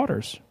sons and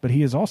daughters, but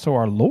he is also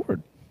our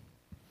Lord.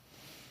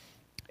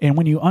 And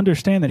when you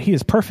understand that he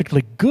is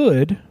perfectly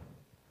good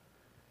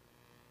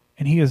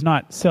and he is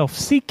not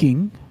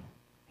self-seeking,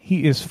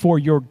 he is for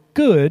your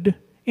good.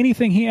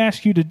 Anything he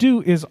asks you to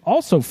do is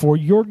also for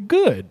your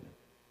good.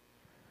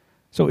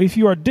 So if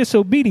you are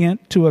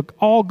disobedient to an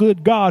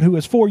all-good God who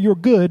is for your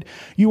good,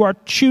 you are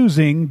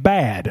choosing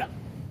bad.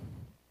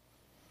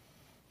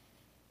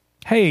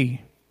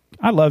 Hey,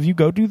 I love you,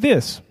 go do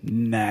this.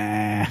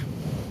 Nah,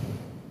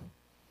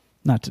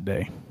 not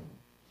today.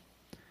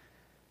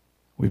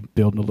 We're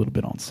building a little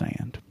bit on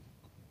sand.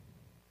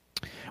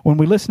 When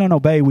we listen and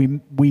obey,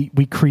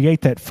 we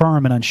create that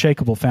firm and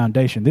unshakable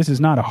foundation. This is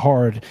not a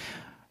hard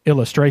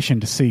illustration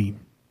to see.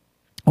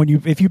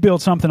 If you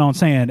build something on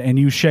sand and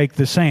you shake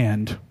the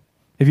sand,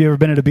 have you ever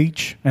been at a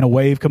beach and a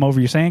wave come over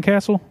your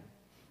sandcastle?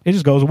 It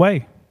just goes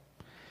away.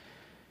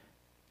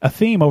 A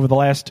theme over the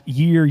last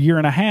year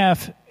and a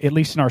half, at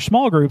least in our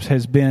small groups,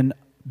 has been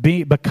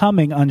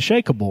becoming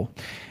unshakable.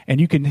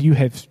 And you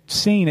have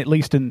seen, at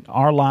least in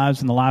our lives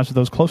and the lives of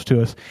those close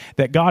to us,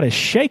 that God is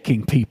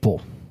shaking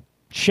people.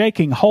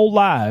 Shaking whole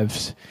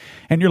lives.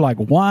 And you're like,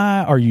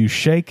 why are you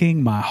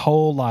shaking my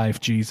whole life,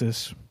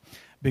 Jesus?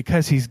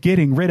 Because he's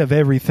getting rid of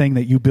everything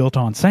that you built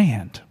on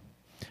sand.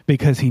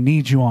 Because he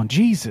needs you on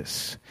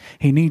Jesus.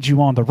 He needs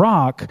you on the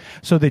rock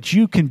so that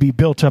you can be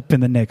built up in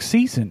the next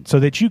season. So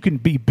that you can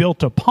be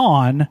built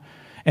upon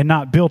and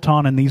not built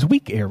on in these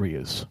weak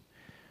areas.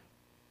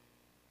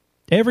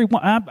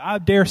 I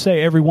dare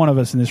say every one of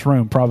us in this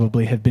room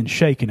probably have been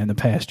shaken in the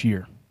past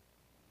year.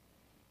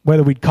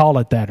 Whether we'd call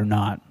it that or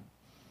not.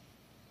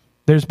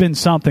 There's been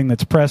something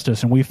that's pressed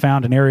us, and we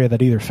found an area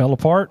that either fell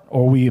apart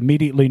or we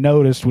immediately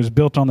noticed was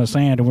built on the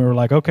sand, and we were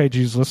like, okay,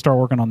 Jesus, let's start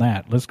working on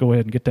that. Let's go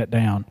ahead and get that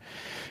down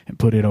and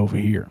put it over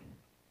here.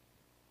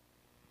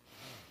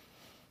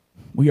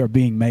 We are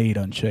being made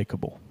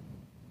unshakable.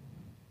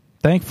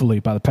 Thankfully,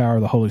 by the power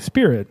of the Holy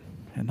Spirit,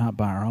 and not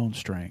by our own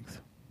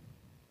strength.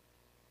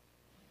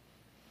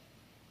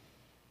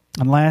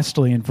 And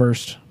lastly, in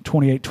verse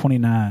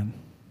 28-29,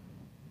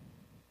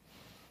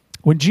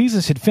 when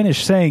Jesus had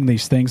finished saying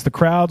these things, the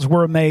crowds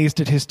were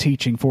amazed at his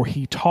teaching, for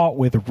he taught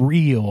with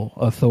real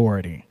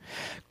authority,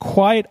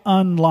 quite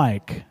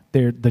unlike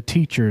the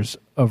teachers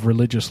of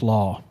religious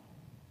law.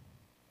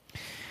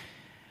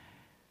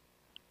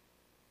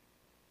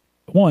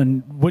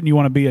 One, wouldn't you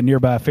want to be a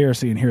nearby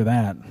Pharisee and hear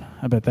that?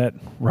 I bet that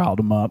riled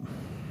them up.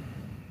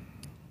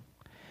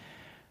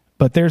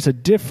 But there's a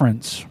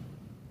difference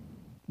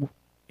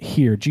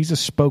here.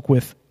 Jesus spoke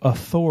with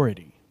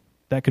authority.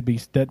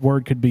 That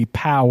word could be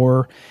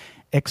power,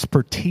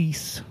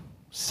 expertise,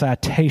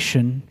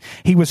 citation.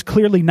 He was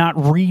clearly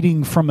not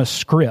reading from a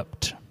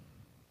script.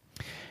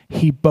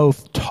 He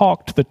both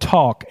talked the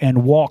talk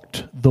and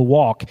walked the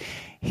walk.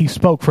 He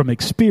spoke from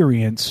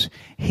experience.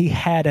 He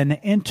had an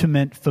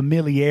intimate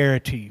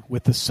familiarity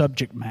with the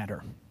subject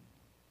matter.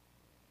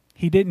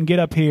 He didn't get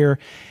up here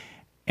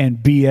and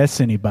BS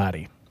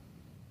anybody.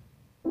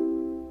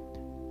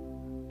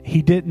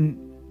 He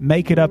didn't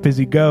make it up as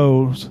he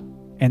goes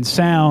and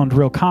sound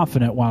real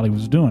confident while he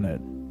was doing it.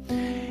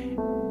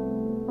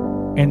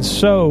 And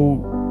so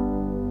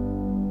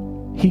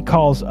he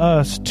calls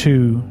us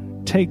to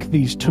take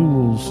these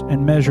tools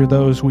and measure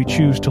those we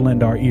choose to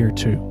lend our ear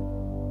to.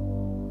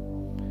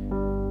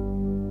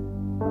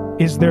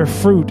 Is there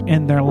fruit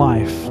in their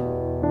life?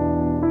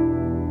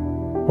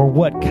 Or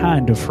what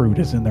kind of fruit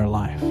is in their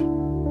life?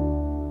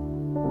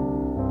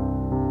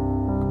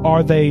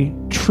 Are they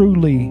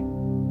truly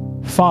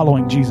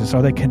following Jesus?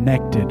 Are they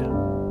connected?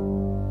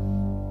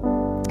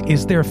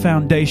 Is their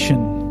foundation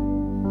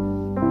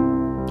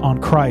on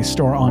Christ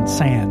or on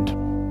sand?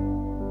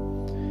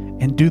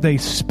 And do they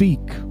speak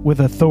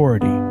with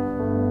authority? I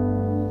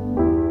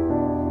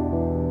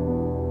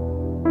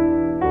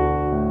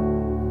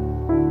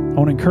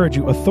want to encourage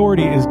you,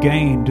 authority is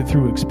gained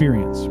through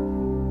experience.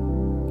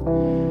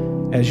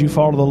 As you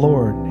follow the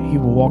Lord, He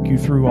will walk you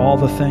through all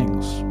the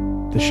things,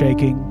 the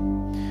shaking,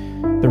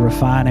 the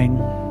refining,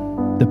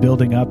 the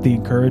building up, the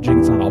encouraging.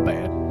 It's not all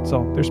bad.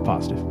 So there's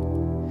positive.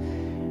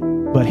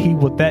 But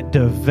that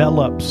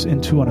develops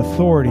into an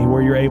authority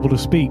where you're able to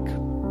speak.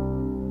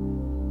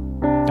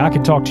 I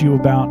can talk to you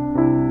about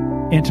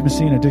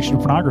intimacy and addiction to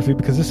pornography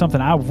because it's something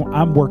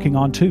I'm working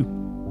on too.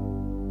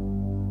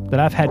 That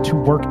I've had to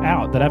work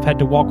out, that I've had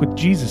to walk with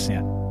Jesus in.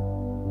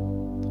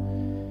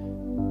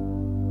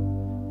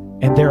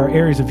 And there are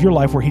areas of your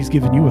life where He's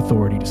given you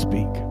authority to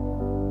speak.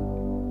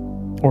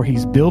 Or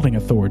He's building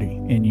authority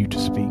in you to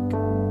speak.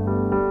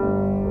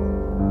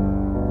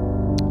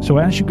 So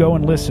as you go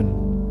and listen,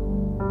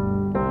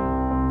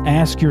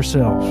 ask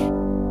yourself,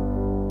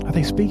 are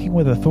they speaking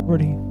with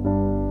authority?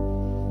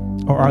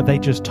 Or are they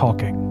just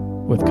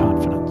talking with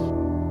confidence?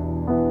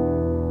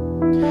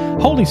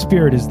 Holy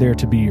Spirit is there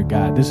to be your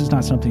guide. This is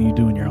not something you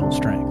do in your own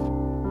strength.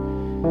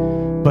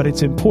 But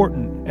it's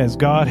important, as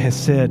God has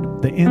said,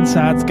 the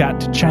inside's got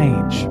to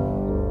change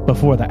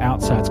before the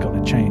outside's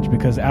going to change.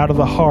 Because out of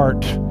the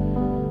heart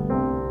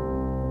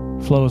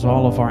flows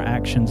all of our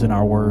actions and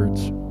our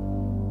words.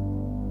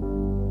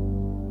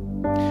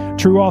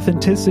 True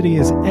authenticity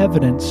is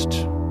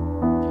evidenced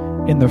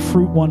in the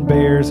fruit one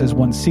bears as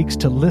one seeks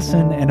to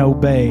listen and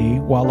obey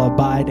while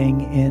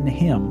abiding in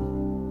Him.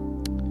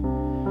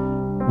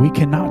 We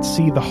cannot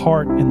see the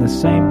heart in the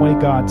same way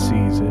God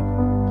sees it,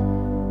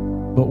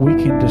 but we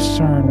can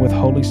discern with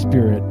Holy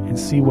Spirit and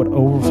see what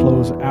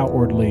overflows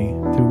outwardly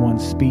through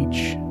one's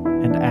speech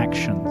and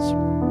actions.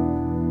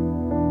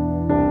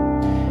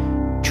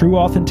 True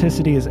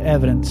authenticity is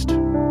evidenced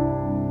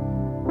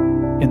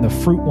in the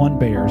fruit one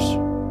bears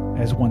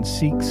as one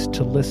seeks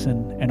to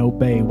listen and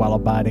obey while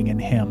abiding in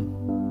Him.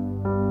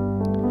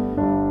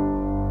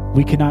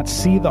 We cannot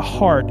see the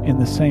heart in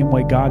the same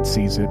way God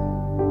sees it,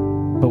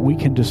 but we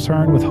can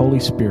discern with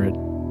Holy Spirit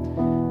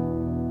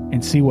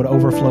and see what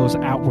overflows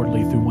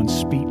outwardly through one's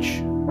speech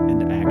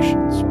and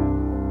actions.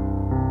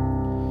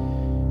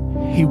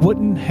 He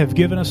wouldn't have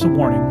given us a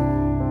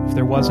warning if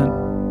there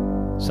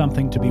wasn't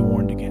something to be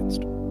warned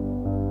against.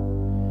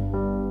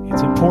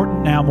 It's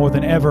important now more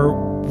than ever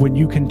when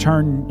you can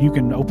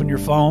open your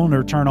phone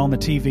or turn on the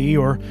TV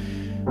or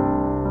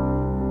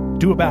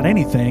do about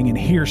anything and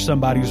hear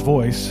somebody's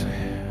voice,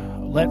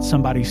 let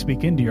somebody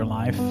speak into your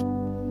life,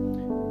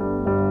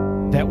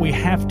 that we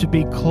have to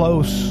be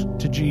close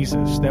to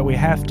Jesus, that we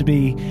have to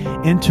be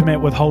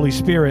intimate with Holy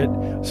Spirit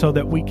so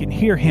that we can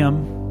hear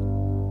Him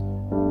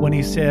when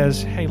He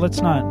says, hey,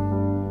 let's not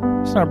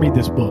read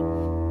this book.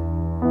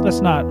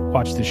 Let's not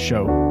watch this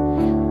show.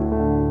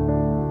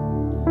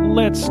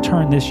 Let's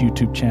turn this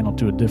YouTube channel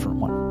to a different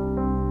one.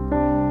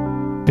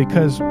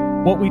 Because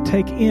what we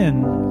take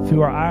in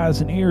through our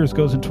eyes and ears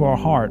goes into our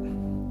heart.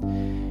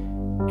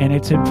 And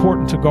it's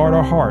important to guard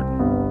our heart.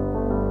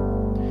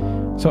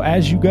 So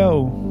as you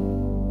go,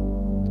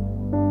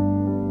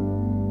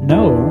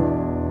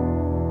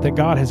 know that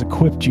God has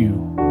equipped you.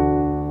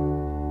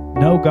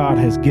 Know God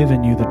has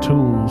given you the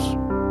tools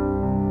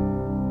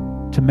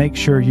to make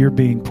sure you're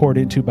being poured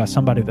into by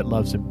somebody that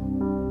loves Him.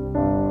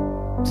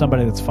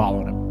 Somebody that's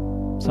following Him.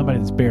 somebody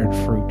that's bearing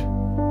fruit.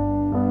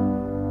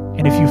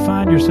 And if you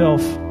find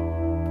yourself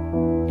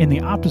in the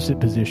opposite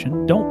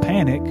position, don't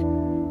panic.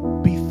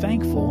 Be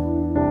thankful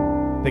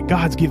that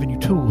God's given you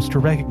tools to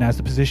recognize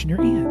the position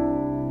you're in.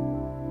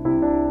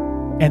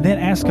 And then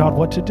ask God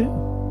what to do.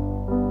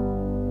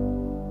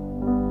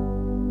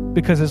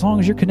 Because as long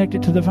as you're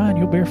connected to the vine,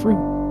 you'll bear fruit.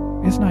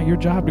 It's not your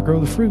job to grow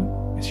the fruit.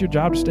 It's your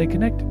job to stay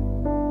connected.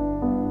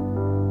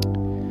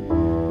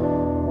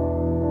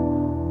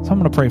 So I'm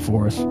going to pray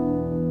for us.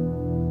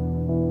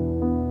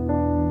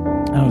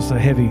 I know it's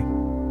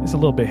a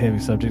little bit heavy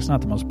subject. It's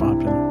not the most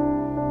popular.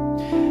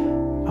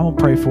 I'm going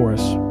to pray for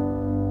us.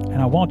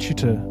 And I want you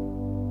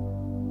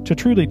to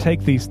truly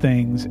take these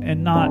things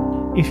and not,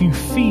 if you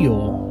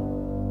feel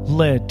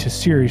led to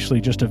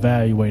seriously just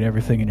evaluate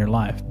everything in your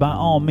life, by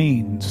all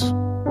means,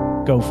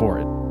 go for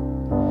it.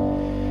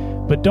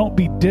 But don't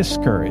be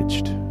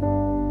discouraged.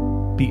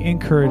 Be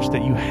encouraged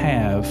that you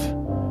have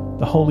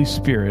the Holy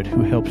Spirit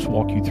who helps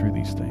walk you through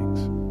these things.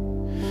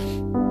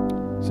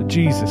 So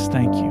Jesus,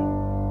 thank you.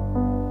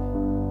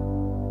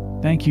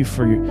 Thank you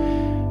for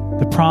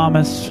the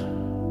promise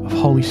of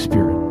Holy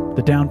Spirit,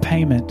 the down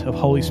payment of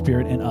Holy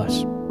Spirit in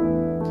us.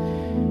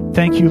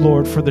 Thank you,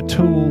 Lord, for the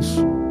tools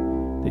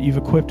that you've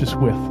equipped us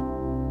with.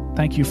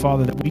 Thank you,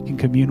 Father, that we can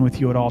commune with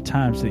you at all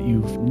times, that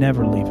you've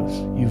never leave us.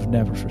 You've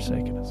never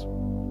forsaken us.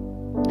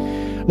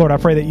 Lord, I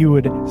pray that you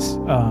would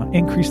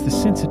increase the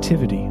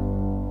sensitivity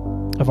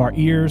of our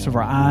ears, of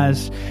our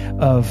eyes,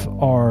 of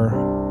our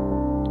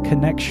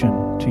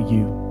connection to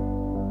you,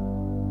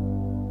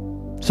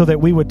 so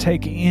that we would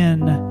take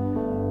in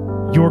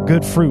your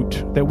good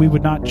fruit, that we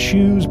would not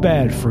choose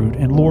bad fruit.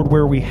 And Lord,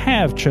 where we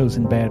have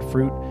chosen bad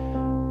fruit,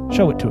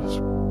 show it to us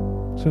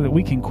so that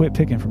we can quit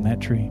picking from that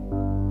tree.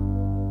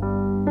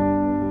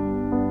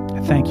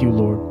 I thank you,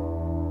 Lord.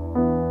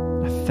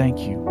 I thank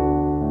you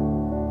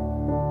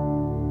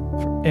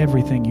for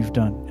everything you've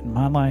done in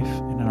my life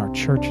and in our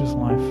church's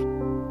life,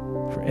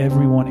 for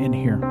everyone in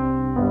here,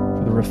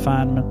 for the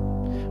refinement,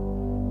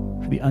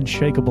 for the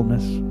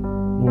unshakableness,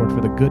 Lord,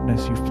 for the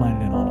goodness you've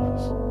planted in all of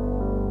us.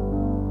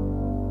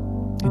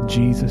 In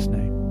Jesus'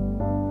 name,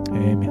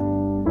 amen.